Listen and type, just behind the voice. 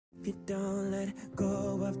If you don't let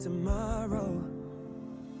go of tomorrow,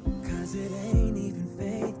 cause it ain't even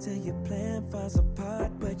fake till your plan falls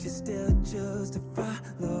apart, but you still choose to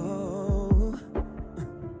follow.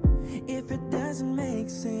 If it doesn't make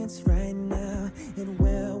sense right now, it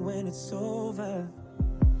will when it's over.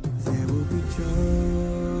 There will be joy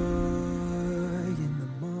in the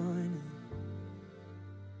morning.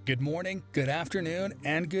 Good morning, good afternoon,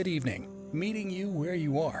 and good evening. Meeting you where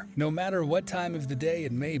you are, no matter what time of the day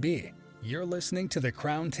it may be. You're listening to the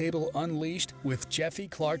Crown Table Unleashed with Jeffy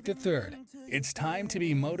Clark III. It's time to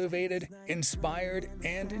be motivated, inspired,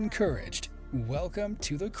 and encouraged. Welcome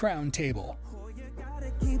to the Crown Table. You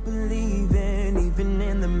gotta keep believing, even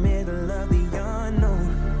in the middle of the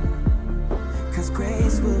unknown. Cause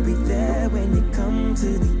grace will be there when you come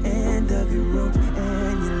to the end of your rope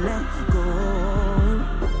and you let go.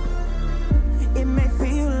 It may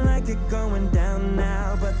feel like you're going down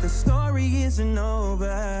now, but the story isn't over.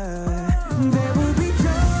 There will be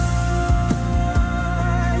joy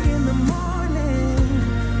in the morning.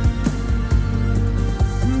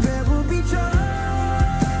 There will be joy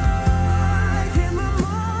in the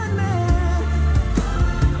morning.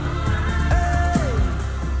 Hey.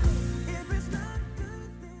 If it's not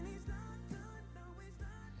good, then he's not good. No, he's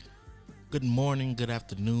not good. Good morning, good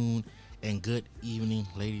afternoon, and good evening,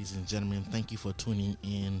 ladies and gentlemen. Thank you for tuning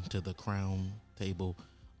in to the Crown Table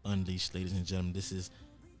Unleashed, ladies and gentlemen. This is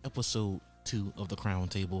episode 2 of the Crown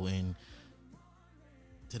Table, and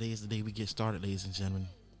today is the day we get started, ladies and gentlemen.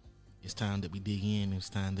 It's time that we dig in. It's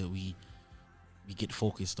time that we get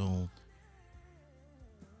focused on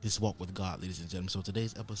this walk with God, ladies and gentlemen. So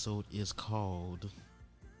today's episode is called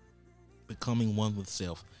Becoming One with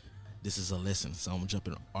Self. This is a lesson, so I'm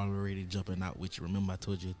already jumping out with you. Remember, I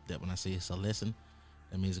told you that when I say it's a lesson,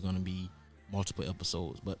 that means it's going to be multiple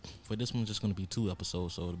episodes. But for this one, it's just going to be 2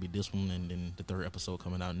 episodes. So it'll be this one and then the 3rd episode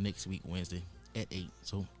coming out next week, Wednesday at 8.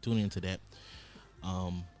 So tune into that.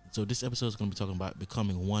 So this episode is going to be talking about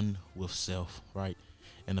becoming one with self, right?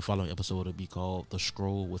 And the following episode will be called The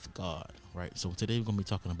Scroll with God, right? So today we're going to be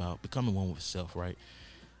talking about becoming one with self, right?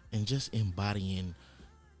 And just embodying,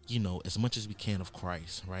 as much as we can of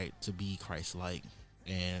Christ, right? To be Christ-like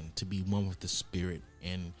and to be one with the Spirit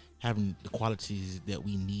and having the qualities that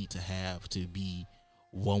we need to have to be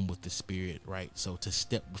one with the Spirit, right? So to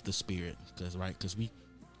step with the Spirit, because we,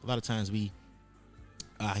 a lot of times we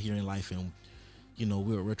are here in life and,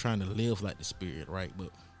 we're trying to live like the Spirit, right? But,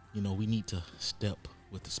 we need to step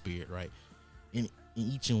with the Spirit, right? In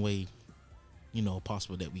each and way,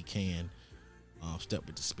 possible that we can. Step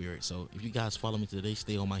with the Spirit. So if you guys follow me today,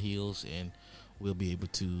 stay on my heels and we'll be able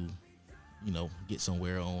to, get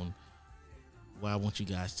somewhere on where I want you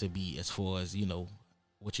guys to be as far as,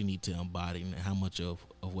 what you need to embody and how much of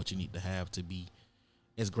what you need to have to be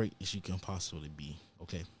as great as you can possibly be.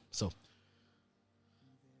 Okay. So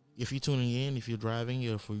if you're tuning in, if you're driving,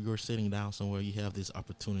 or if you're sitting down somewhere, you have this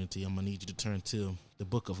opportunity, I'm going to need you to turn to the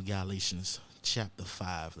book of Galatians, chapter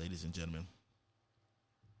 5, ladies and gentlemen.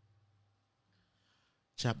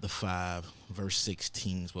 Chapter 5, verse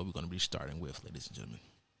 16 is what we're going to be starting with, ladies and gentlemen.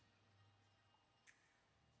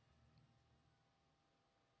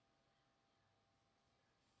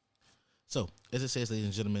 So, as it says, ladies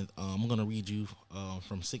and gentlemen, I'm going to read you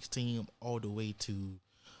from 16 all the way to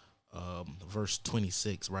verse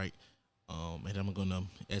 26, right? And I'm going to,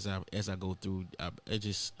 as I go through, I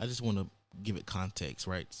just want to give it context,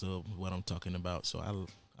 right? So, what I'm talking about. So,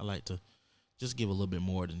 I like to just give a little bit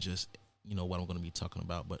more than just what I'm going to be talking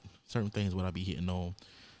about, but certain things what I'll be hitting on,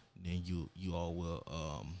 then you all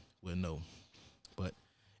will know. But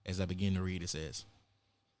as I begin to read, it says,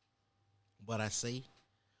 "But I say,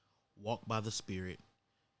 walk by the Spirit,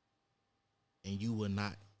 and you will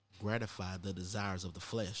not gratify the desires of the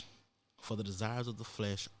flesh. For the desires of the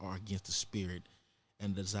flesh are against the Spirit,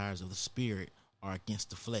 and the desires of the Spirit are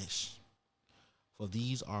against the flesh. For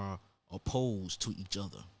these are opposed to each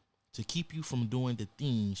other, to keep you from doing the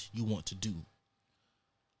things you want to do.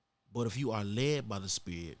 But if you are led by the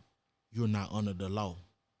Spirit, you're not under the law.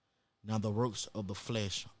 Now the works of the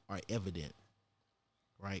flesh are evident."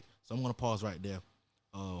 Right? So I'm going to pause right there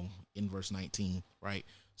in verse 19, right?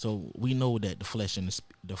 So we know that the flesh and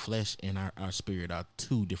our spirit are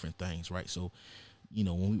 2 different things, right? So,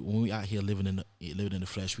 when we out here living in the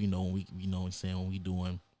flesh, we know what I'm saying, when we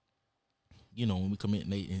doing, when we commit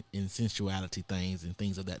in sensuality things and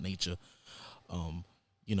things of that nature,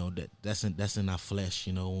 that's in our flesh,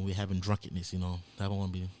 when we're having drunkenness, I don't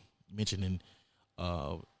want to be mentioning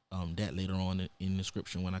that later on in the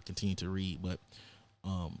scripture when I continue to read, but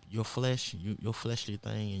your flesh, your fleshly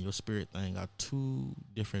thing and your spirit thing are two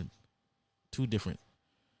different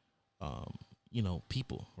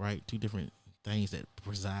people, right? Two different things that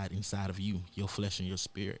reside inside of you, your flesh and your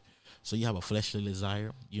spirit. So you have a fleshly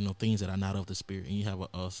desire, things that are not of the spirit, and you have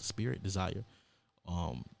a spirit desire,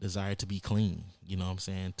 desire to be clean. You know what I'm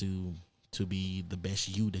saying? To be the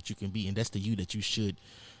best you that you can be, and that's the you that you should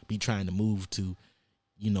be trying to move to,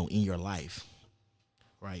 in your life,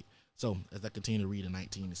 right? So as I continue to read in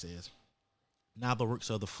 19, it says, "Now the works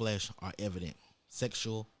of the flesh are evident: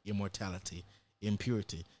 sexual immorality,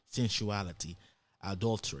 impurity, sensuality,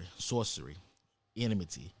 adultery, sorcery,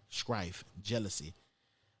 enmity, strife, jealousy,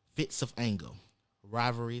 fits of anger,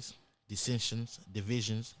 rivalries, dissensions,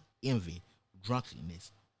 divisions, envy,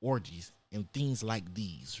 drunkenness, orgies, and things like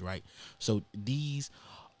these," right? So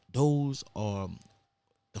those are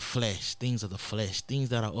the flesh, things of the flesh, things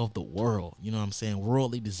that are of the world, you know what I'm saying?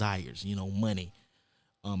 Worldly desires, money,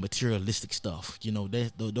 materialistic stuff,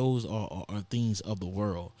 those are things of the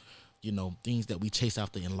world, things that we chase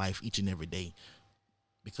after in life each and every day,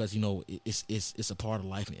 because it's a part of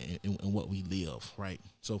life and what we live, right?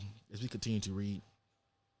 So as we continue to read,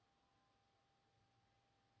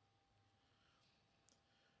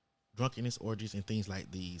 drunkenness, orgies, and things like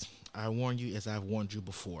these, I warn you, as I've warned you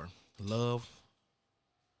before,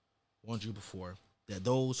 that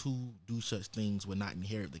those who do such things will not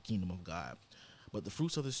inherit the kingdom of God. But the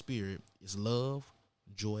fruits of the Spirit is love,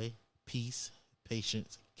 joy, peace,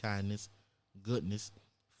 patience, kindness, goodness,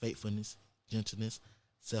 faithfulness, gentleness,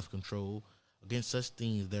 self-control. Against such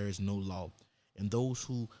things there is no law. And those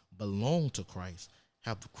who belong to Christ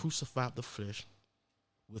have crucified the flesh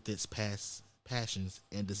with its passions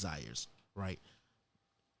and desires, right?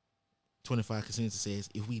 25 continues to says,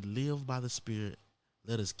 "If we live by the Spirit,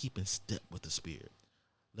 let us keep in step with the Spirit.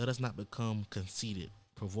 Let us not become conceited,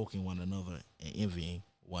 provoking one another and envying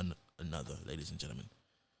one another," ladies and gentlemen.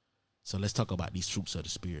 So let's talk about these fruits of the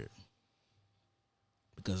Spirit,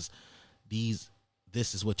 because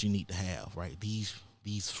this is what you need to have, right? These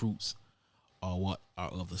fruits are what are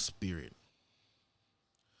of the Spirit.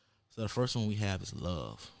 So the first one we have is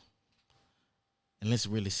love. And let's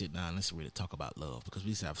really sit down, let's really talk about love, because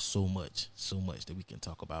we have so much that we can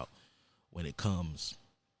talk about when it comes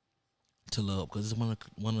to love, because it's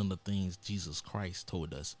one of the things Jesus Christ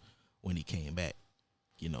told us when he came back,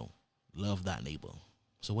 love thy neighbor.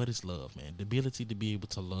 So what is love, man? The ability to be able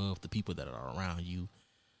to love the people that are around you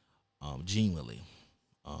genuinely,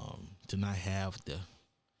 to not have the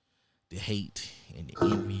hate and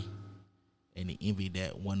the envy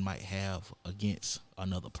that one might have against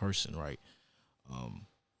another person, right?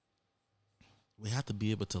 We have to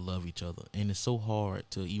be able to love each other, and it's so hard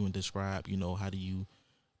to even describe, how do you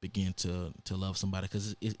begin to love somebody,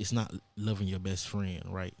 because it's not loving your best friend,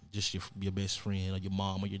 right? Just your best friend or your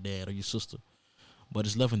mom or your dad or your sister, but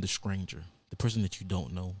it's loving the stranger, the person that you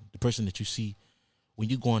don't know, the person that you see when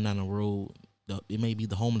you're going down the road. It may be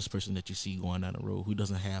the homeless person that you see going down the road who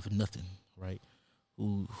doesn't have nothing, right?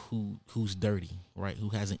 Who's dirty, right? Who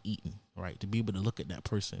hasn't eaten, right? To be able to look at that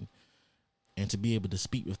person and to be able to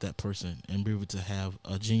speak with that person and be able to have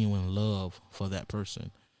a genuine love for that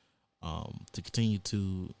person, to continue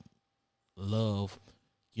to love,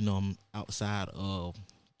 outside of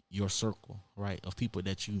your circle, right, of people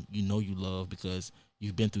that you love because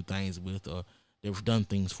you've been through things with, or they've done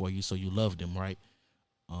things for you, so you love them, right?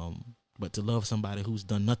 But to love somebody who's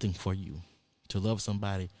done nothing for you, to love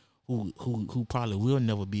somebody who probably will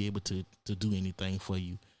never be able to do anything for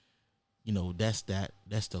you, that's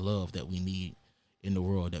the love that we need in the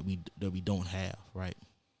world that we don't have, right?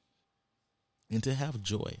 And to have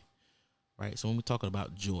joy, right? So when we're talking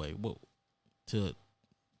about joy, to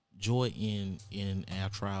joy in our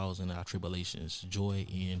trials and our tribulations, joy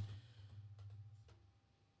in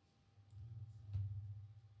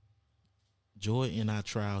our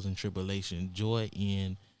trials and tribulation, joy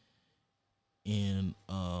in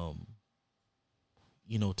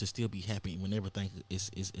to still be happy when everything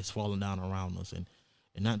is falling down around us, and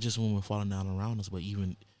not just when we're falling down around us, but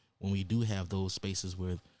even when we do have those spaces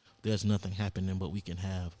where there's nothing happening, but we can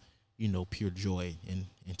have, pure joy and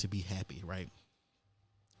to be happy, right?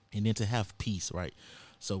 And then to have peace, right?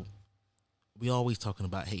 So we always talking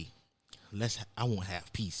about, hey, I want to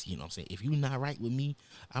have peace. You know what I'm saying? If you're not right with me,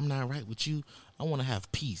 I'm not right with you. I want to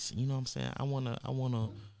have peace. You know what I'm saying? I don't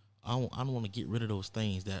want to get rid of those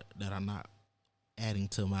things that are not adding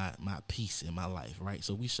to my peace in my life, right?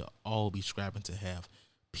 So we should all be striving to have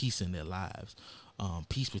peace in their lives,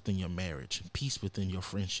 peace within your marriage, peace within your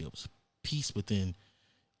friendships, peace within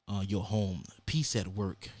your home, peace at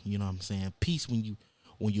work. You know what I'm saying? Peace when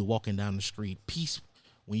you're walking down the street, peace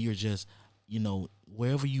when you're just,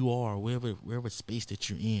 wherever you are, wherever space that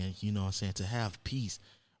you're in, you know what I'm saying? To have peace,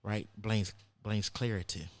 right? Brings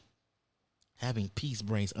clarity. Having peace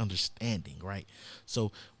brings understanding, right?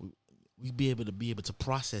 So we be able to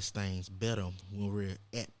process things better when we're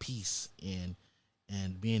at peace and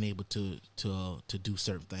being able to do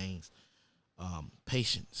certain things.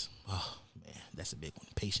 Patience. Oh man, that's a big one.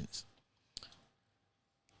 Patience.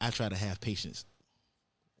 I try to have patience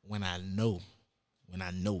when I know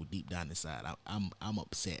deep down inside I'm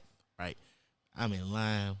upset, right? I'm in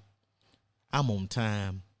line. I'm on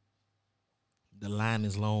time. The line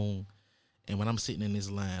is long, and when I'm sitting in this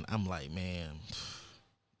line, I'm like, man,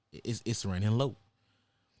 it's running low.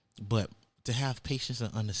 But to have patience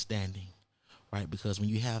and understanding, right? Because when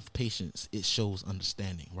you have patience, it shows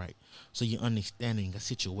understanding, right? So you're understanding a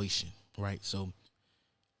situation, right? So,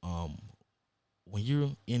 when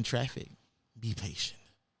you're in traffic, be patient.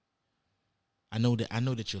 I know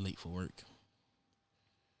that you're late for work.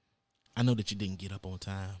 I know that you didn't get up on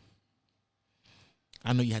time.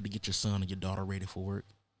 I know you had to get your son or your daughter ready for work,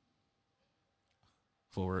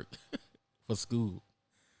 for school,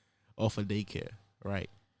 or for daycare, right?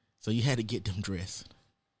 So you had to get them dressed,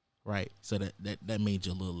 right? So that made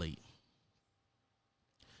you a little late.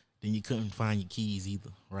 Then you couldn't find your keys either,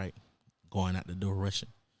 right? Going out the door rushing,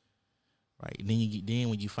 right? And then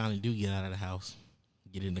when you finally do get out of the house,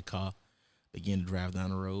 get in the car, begin to drive down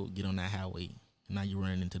the road, get on that highway, and now you're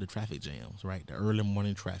running into the traffic jams, right? The early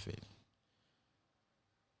morning traffic.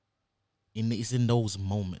 And it's in those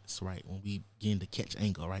moments, right, when we begin to catch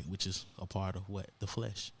anger, right, which is a part of what? The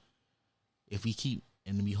flesh. If we keep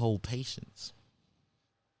and we hold patience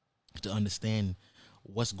to understand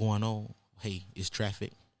what's going on, hey, it's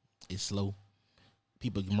traffic, it's slow.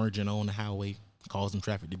 People merging on the highway, causing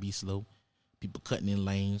traffic to be slow. People cutting in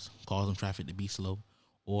lanes, causing traffic to be slow.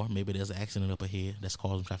 Or maybe there's an accident up ahead that's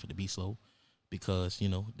causing traffic to be slow because,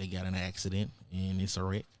 they got an accident and it's a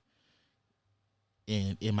wreck.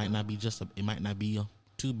 And it might not be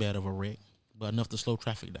too bad of a wreck, but enough to slow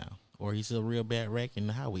traffic down. Or it's a real bad wreck and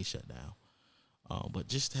the highway shut down. But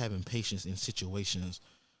just having patience in situations,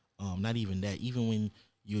 not even that, even when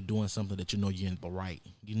you're doing something that you're in the right,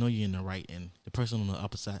 and the person on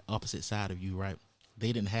the opposite side of you, right,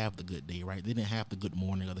 they didn't have the good day, right? They didn't have the good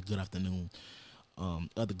morning or the good afternoon, or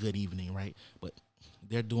the good evening, right? But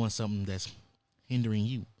they're doing something that's hindering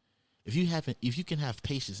you. If you can have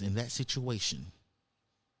patience in that situation,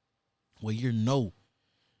 where you're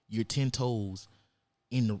 10 toes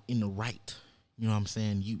in the right. You know what I'm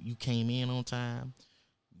saying? You came in on time.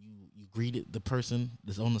 You greeted the person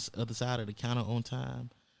that's on the other side of the counter on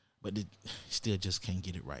time, but they still just can't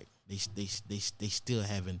get it right. They still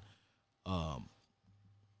having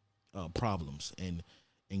problems and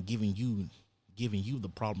giving you the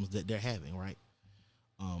problems that they're having, right?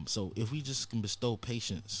 So if we just can bestow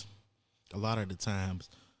patience, a lot of the times,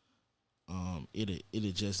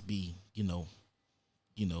 it'll just be,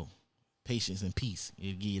 patience and peace.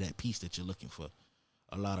 It'll give you that peace that you're looking for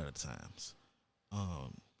a lot of the times.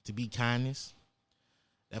 To be kindness,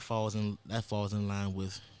 that falls in line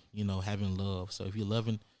with, having love. So if you're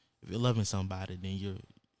loving somebody, then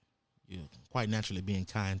you're quite naturally being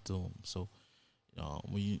kind to them. So,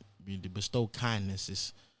 when you bestow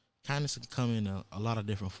kindness, kindness can come in a lot of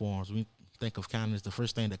different forms. When we think of kindness, the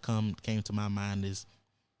first thing that came to my mind is,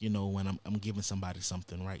 when I'm giving somebody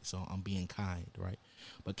something, right? So I'm being kind, right?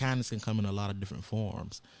 But kindness can come in a lot of different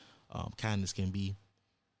forms. Kindness can be,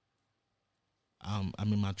 I'm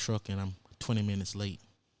in my truck and I'm 20 minutes late,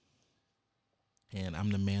 and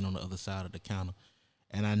I'm the man on the other side of the counter,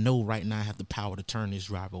 and I know right now I have the power to turn this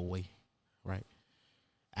driver away, right?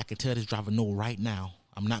 I can tell this driver, no, right now,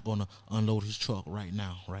 I'm not going to unload his truck right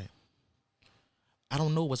now, right? I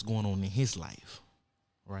don't know what's going on in his life,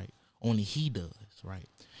 right? Only he does, right?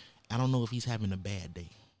 I don't know if he's having a bad day.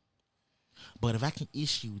 But if I can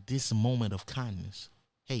issue this moment of kindness,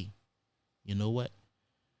 hey, you know what?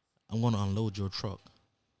 I'm going to unload your truck.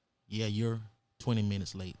 Yeah, you're 20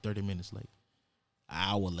 minutes late, 30 minutes late, an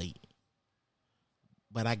hour late.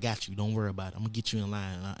 But I got you. Don't worry about it. I'm going to get you in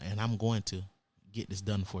line, and I'm going to get this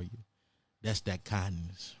done for you. That's that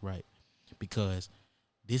kindness, right? Because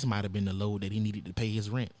this might have been the load that he needed to pay his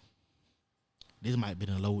rent. This might have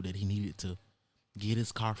been the load that he needed to get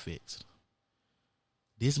his car fixed.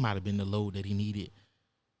 This might have been the load that he needed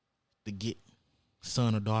to get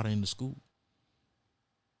son or daughter into school.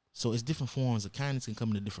 So it's different forms of kindness can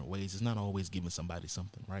come in different ways. It's not always giving somebody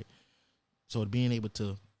something, right? So being able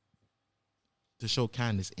to show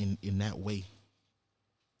kindness in that way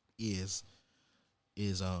is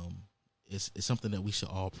something that we should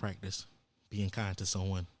all practice. Being kind to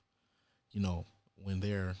someone, when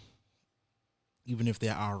they're, even if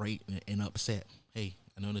they're irate and upset. Hey,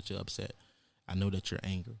 I know that you're upset. I know that you're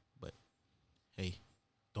angry, but hey,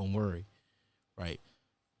 don't worry. right?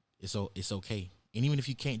 It's okay. And even if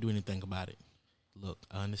you can't do anything about it, look,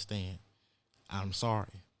 I understand. I'm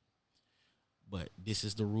sorry, but this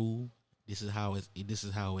is the rule. This is how it. This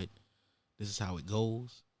is how it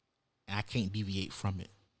goes. And I can't deviate from it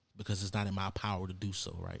because it's not in my power to do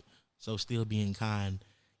so, right? So still being kind,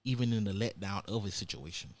 even in the letdown of a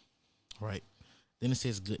situation, right? Then it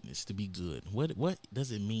says goodness, to be good. What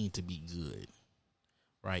does it mean to be good,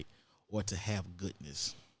 right? Or to have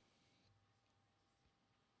goodness?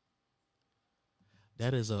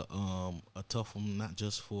 That is a tough one, not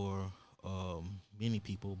just for many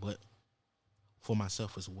people, but for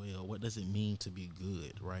myself as well. What does it mean to be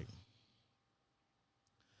good, right?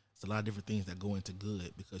 It's a lot of different things that go into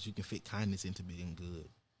good, because you can fit kindness into being good.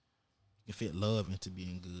 You can fit love into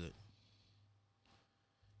being good.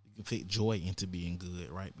 You can fit joy into being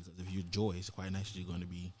good, right? Because if you're joy, it's quite nice you're going to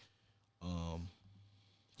be,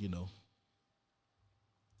 you know,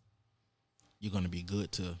 you're going to be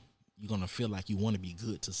good to, you're going to feel like you want to be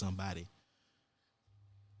good to somebody.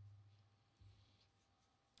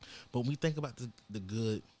 But when we think about the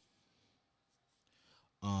good,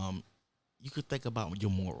 you could think about your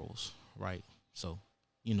morals, right? So,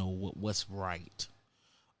 you know, what's right.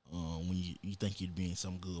 When you think you're being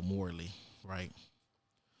some good morally, right?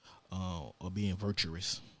 Or being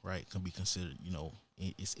virtuous, right? Can be considered, you know,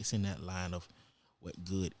 it's in that line of what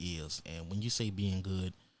good is. And when you say being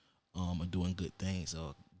good, or doing good things,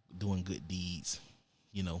 or doing good deeds,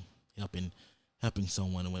 you know, helping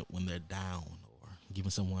someone when they're down, or giving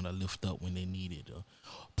someone a lift up when they need it, or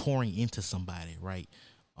pouring into somebody, right?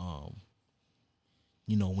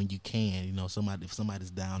 You know, when you can, you know, if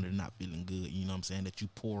somebody's down, they're not feeling good, you know what I'm saying, that you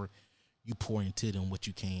pour into them what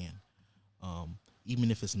you can.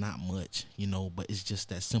 Even if it's not much, you know, but it's just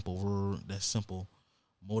that simple word, that simple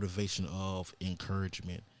motivation of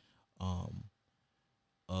encouragement,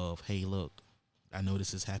 of, hey, look, I know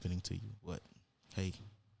this is happening to you, but hey,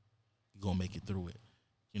 you're going to make it through it.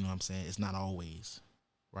 You know what I'm saying? It's not always,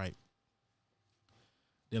 right?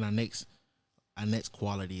 Then our next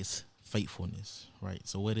quality is faithfulness, right?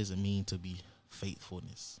 So what does it mean to be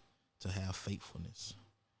faithfulness, to have faithfulness,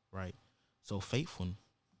 right? So faith, the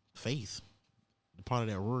part of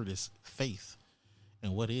that word is faith.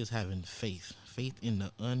 And what is having faith? Faith in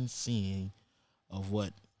the unseen of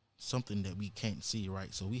what, something that we can't see,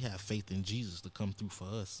 right? So we have faith in Jesus to come through for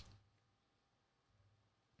us.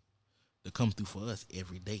 To come through for us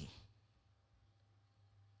every day.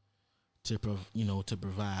 To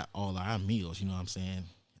provide all our meals, you know what I'm saying?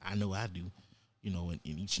 I know I do, you know, in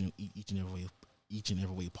each and every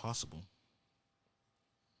way possible.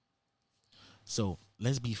 So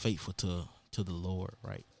let's be faithful to the Lord,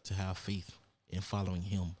 right? To have faith in following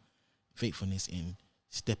Him, faithfulness in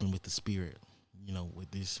stepping with the Spirit, you know,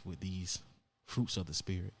 with these fruits of the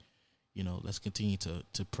Spirit. You know, let's continue to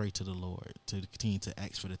pray to the Lord, to continue to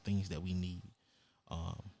ask for the things that we need,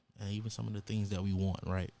 and even some of the things that we want,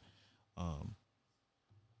 right?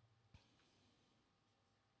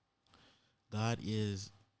 God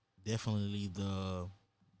is definitely the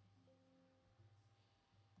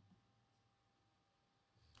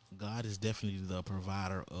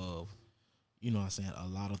provider of, you know what I'm saying, a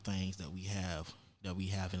lot of things that we have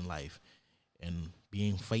in life, and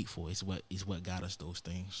being faithful is what got us those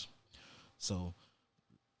things. So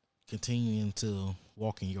continuing to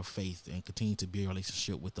walk in your faith and continue to build a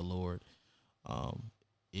relationship with the Lord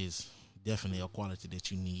is definitely a quality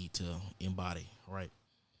that you need to embody, right?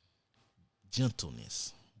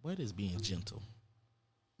 Gentleness. What is being gentle?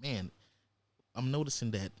 Man, I'm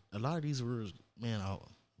noticing that a lot of these words, man, are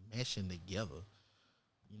meshing together.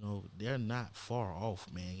 You know, they're not far off,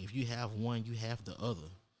 man. If you have one, you have the other.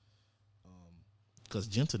 Because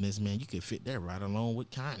gentleness, man, you could fit that right along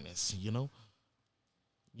with kindness, you know.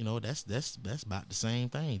 You know, that's about the same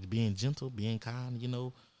thing. Being gentle, being kind, you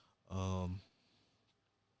know,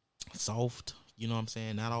 soft, you know what I'm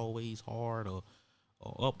saying? Not always hard or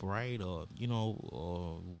upright, or, you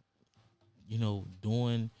know,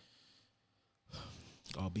 doing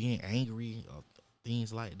or being angry or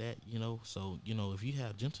things like that, you know. So, you know, if you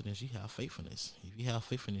have gentleness, you have faithfulness. If you have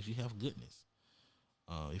faithfulness, you have goodness.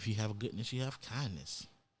 If you have goodness, you have kindness.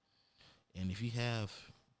 And if you have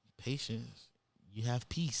patience, you have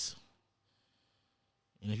peace.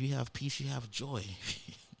 And if you have peace, you have joy.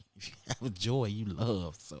 If you have joy, you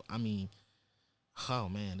love. So, I mean, oh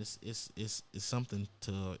man, it's something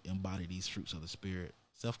to embody these fruits of the Spirit.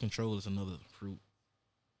 Self-control is another fruit,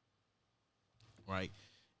 right?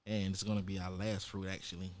 And it's going to be our last fruit,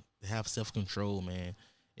 actually, to have self-control, man,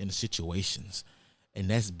 in the situations. And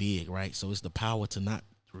that's big, right? So it's the power to not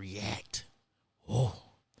react.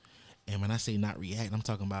 And when I say not react, I'm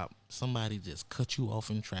talking about somebody just cut you off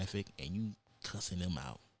in traffic and you cussing them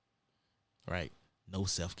out, right? No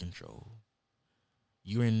self-control.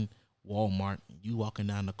 You're in Walmart, you walking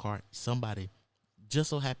down the cart, somebody just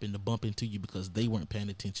so happened to bump into you because they weren't paying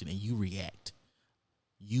attention, and you react.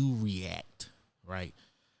 You react, right?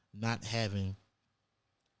 Not having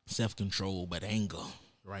self-control, but anger,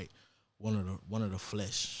 right? One of the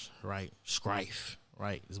flesh, right? Strife,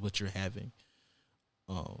 right, is what you're having.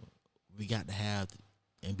 We got to have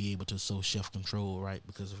and be able to show self-control, right?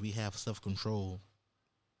 Because if we have self-control,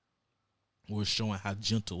 we're showing how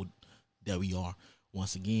gentle that we are.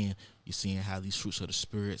 Once again, you're seeing how these fruits of the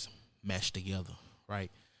spirits mesh together,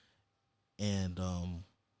 right? And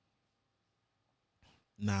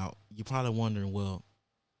now you're probably wondering, well,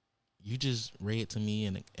 you just read to me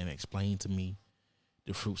and explained to me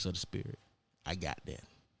the fruits of the spirit. I got that.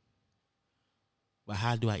 But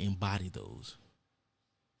how do I embody those?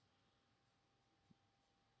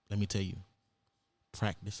 Let me tell you,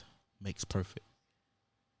 practice makes perfect.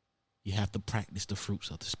 You have to practice the fruits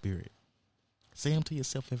of the spirit. Say them to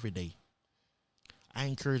yourself every day. I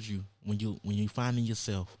encourage you, when you finding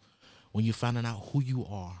yourself, when you're finding out who you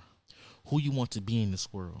are, who you want to be in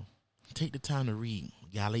this world, take the time to read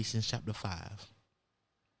Galatians chapter 5.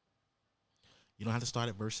 You don't have to start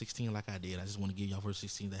at verse 16 like I did. I just want to give y'all verse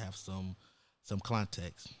 16 to have some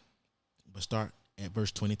context. But start at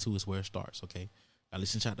verse 22 is where it starts, okay?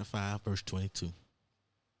 Galatians chapter 5, verse 22.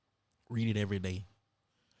 Read it every day.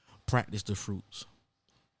 Practice the fruits.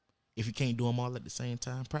 If you can't do them all at the same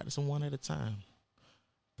time, practice them one at a time.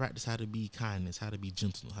 Practice how to be kindness, how to be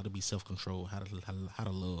gentle, how to be self-control, how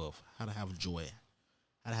to love, how to have joy,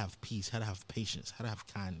 how to have peace, how to have patience, how to have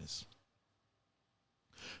kindness.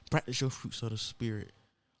 Practice your fruits of the spirit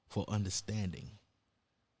for understanding,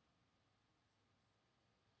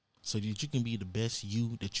 so that you can be the best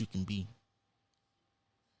you that you can be.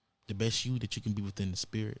 The best you that you can be within the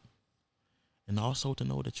spirit. And also to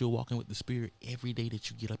know that you're walking with the spirit every day that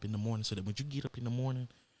you get up in the morning, so that when you get up in the morning,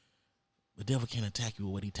 the devil can't attack you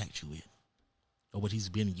with what he attacked you with or what he's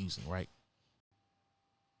been using, right?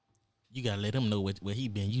 You got to let him know what he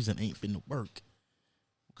been using ain't finna work,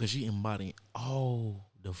 because you embody all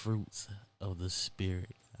the fruits of the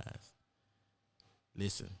spirit, guys.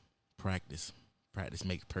 Listen, practice. Practice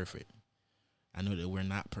makes perfect. I know that we're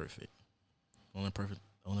not perfect. Only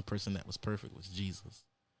person that was perfect was Jesus.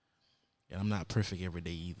 And I'm not perfect every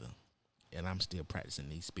day either. And I'm still practicing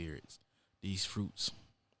these spirits, these fruits,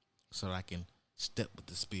 so that I can step with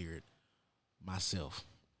the spirit myself.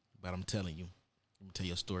 But I'm telling you, let me tell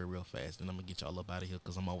you a story real fast, and I'm going to get y'all up out of here,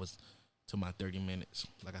 because I'm always to my 30 minutes.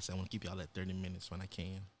 Like I said, I want to keep y'all at 30 minutes when I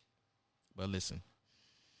can. But listen,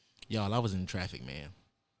 y'all, I was in traffic, man.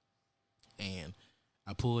 And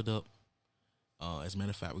I pulled up. As a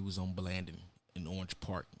matter of fact, we was on Blandon in Orange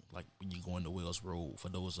Park, like when you go into Wells Road, for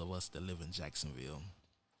those of us that live in Jacksonville.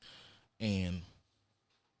 And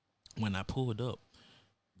when I pulled up,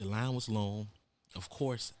 the line was long. Of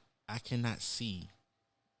course, I cannot see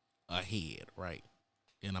ahead, right?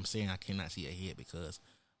 And I'm saying I cannot see ahead because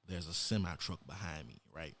there's a semi-truck behind me,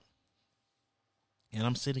 right? And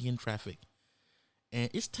I'm sitting in traffic, and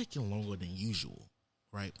it's taking longer than usual,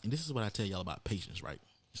 right? And this is what I tell y'all about patience, right?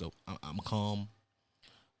 So I'm calm.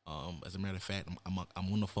 As a matter of fact, I'm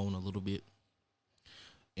on the phone a little bit,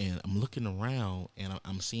 and I'm looking around, and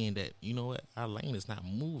I'm seeing that, you know what, our lane is not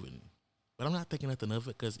moving. But I'm not thinking nothing of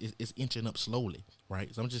it, because it's inching up slowly,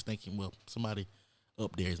 right? So I'm just thinking, well, somebody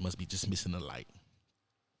up there must be just missing a light.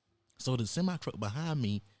 So the semi-truck behind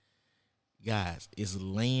me, guys, is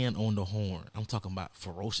laying on the horn. I'm talking about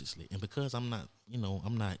ferociously. And because I'm not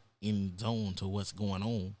in zone to what's going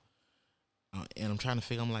on, and I'm trying to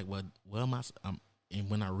figure, I'm like, well, and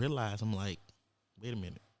when I realize, I'm like, wait a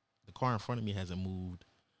minute, the car in front of me hasn't moved.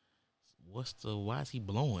 Why is he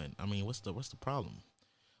blowing? I mean, what's the problem?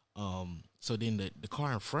 So then the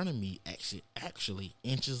car in front of me actually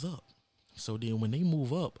inches up. So then when they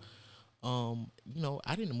move up,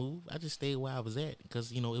 I didn't move. I just stayed where I was at,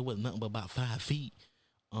 because, it wasn't nothing but about 5 feet.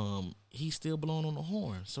 He's still blowing on the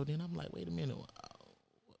horn. So then I'm like, wait a minute.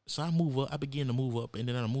 So I move up. I begin to move up, and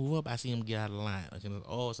then I move up. I see him get out of the line.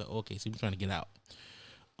 So okay, so he's trying to get out.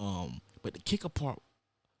 But the kicker part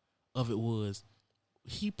of it was,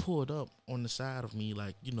 he pulled up on the side of me,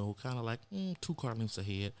 like, kind of like 2 car lengths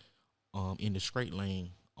ahead, in the straight lane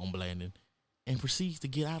on Blandon, and proceeds to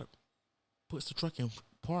get out. Puts the truck in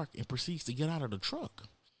park and proceeds to get out of the truck.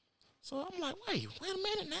 So I'm like, wait a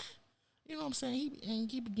minute now. You know what I'm saying?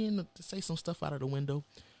 He began to say some stuff out of the window,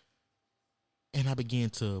 and I began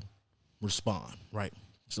to respond, right?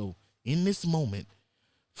 So in this moment,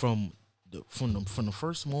 from the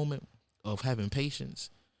first moment of having patience,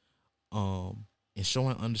 and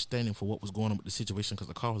showing understanding for what was going on with the situation, because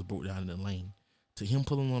the car was broke down in the lane, to him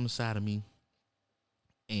pulling on the side of me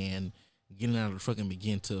and getting out of the truck and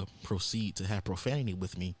begin to proceed to have profanity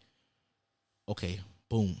with me. Okay,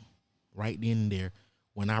 boom. Right then and there,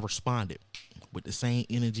 when I responded with the same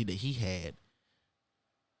energy that he had,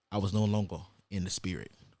 I was no longer in the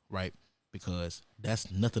spirit, right? Because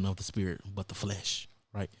that's nothing of the spirit but the flesh,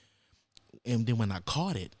 right? And then when I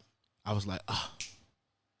caught it, I was like,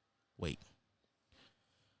 wait,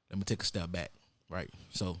 let me take a step back, right?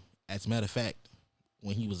 So, as a matter of fact,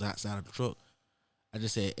 when he was outside of the truck, I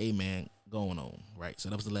just said, hey, man, going on, right? So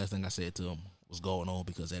that was the last thing I said to him, was going on,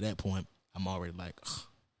 because at that point, I'm already like,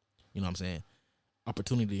 you know what I'm saying?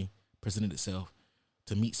 Opportunity presented itself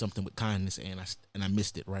to meet something with kindness, and I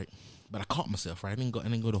missed it, right? But I caught myself, right? I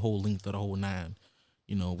didn't go the whole length of the whole 9,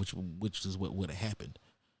 you know, which is what would have happened.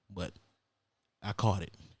 But I caught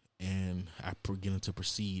it, and I began to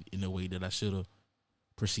proceed in the way that I should have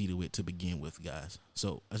proceeded with to begin with, guys.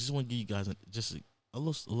 So I just want to give you guys just a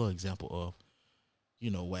little example of, you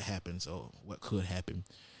know, what happens or what could happen,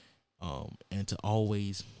 and to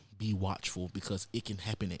always be watchful, because it can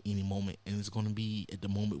happen at any moment, and it's going to be at the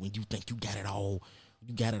moment when you think you got it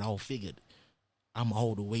all figured. I'm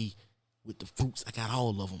all the way with the fruits. I got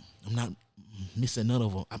all of them. I'm not missing none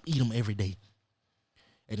of them. I eat them every day.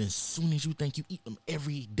 And as soon as you think you eat them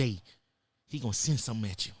every day, he going to send something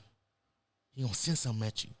at you.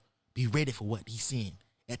 Be ready for what he's saying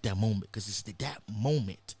at that moment, because it's that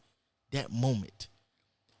moment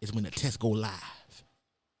is when the test go live.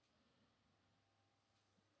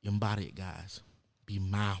 Embody it, guys. Be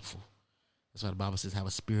mindful. That's why the Bible says have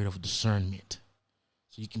a spirit of discernment,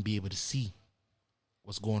 so you can be able to see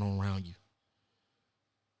what's going on around you.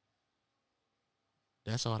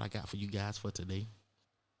 That's all I got for you guys for today.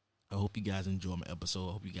 I hope you guys enjoy my episode.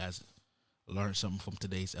 I hope you guys learned something from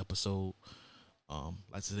today's episode. Like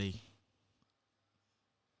I say,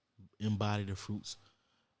 embody the fruits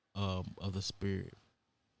of the Spirit.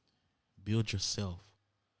 Build yourself,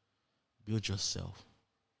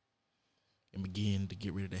 and begin to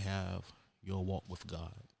get ready to have your walk with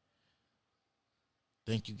God.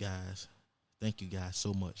 Thank you guys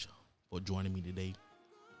so much for joining me today.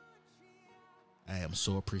 I am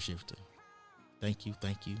so appreciative. Thank you,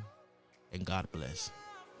 and God bless.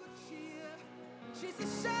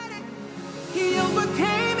 He overcame.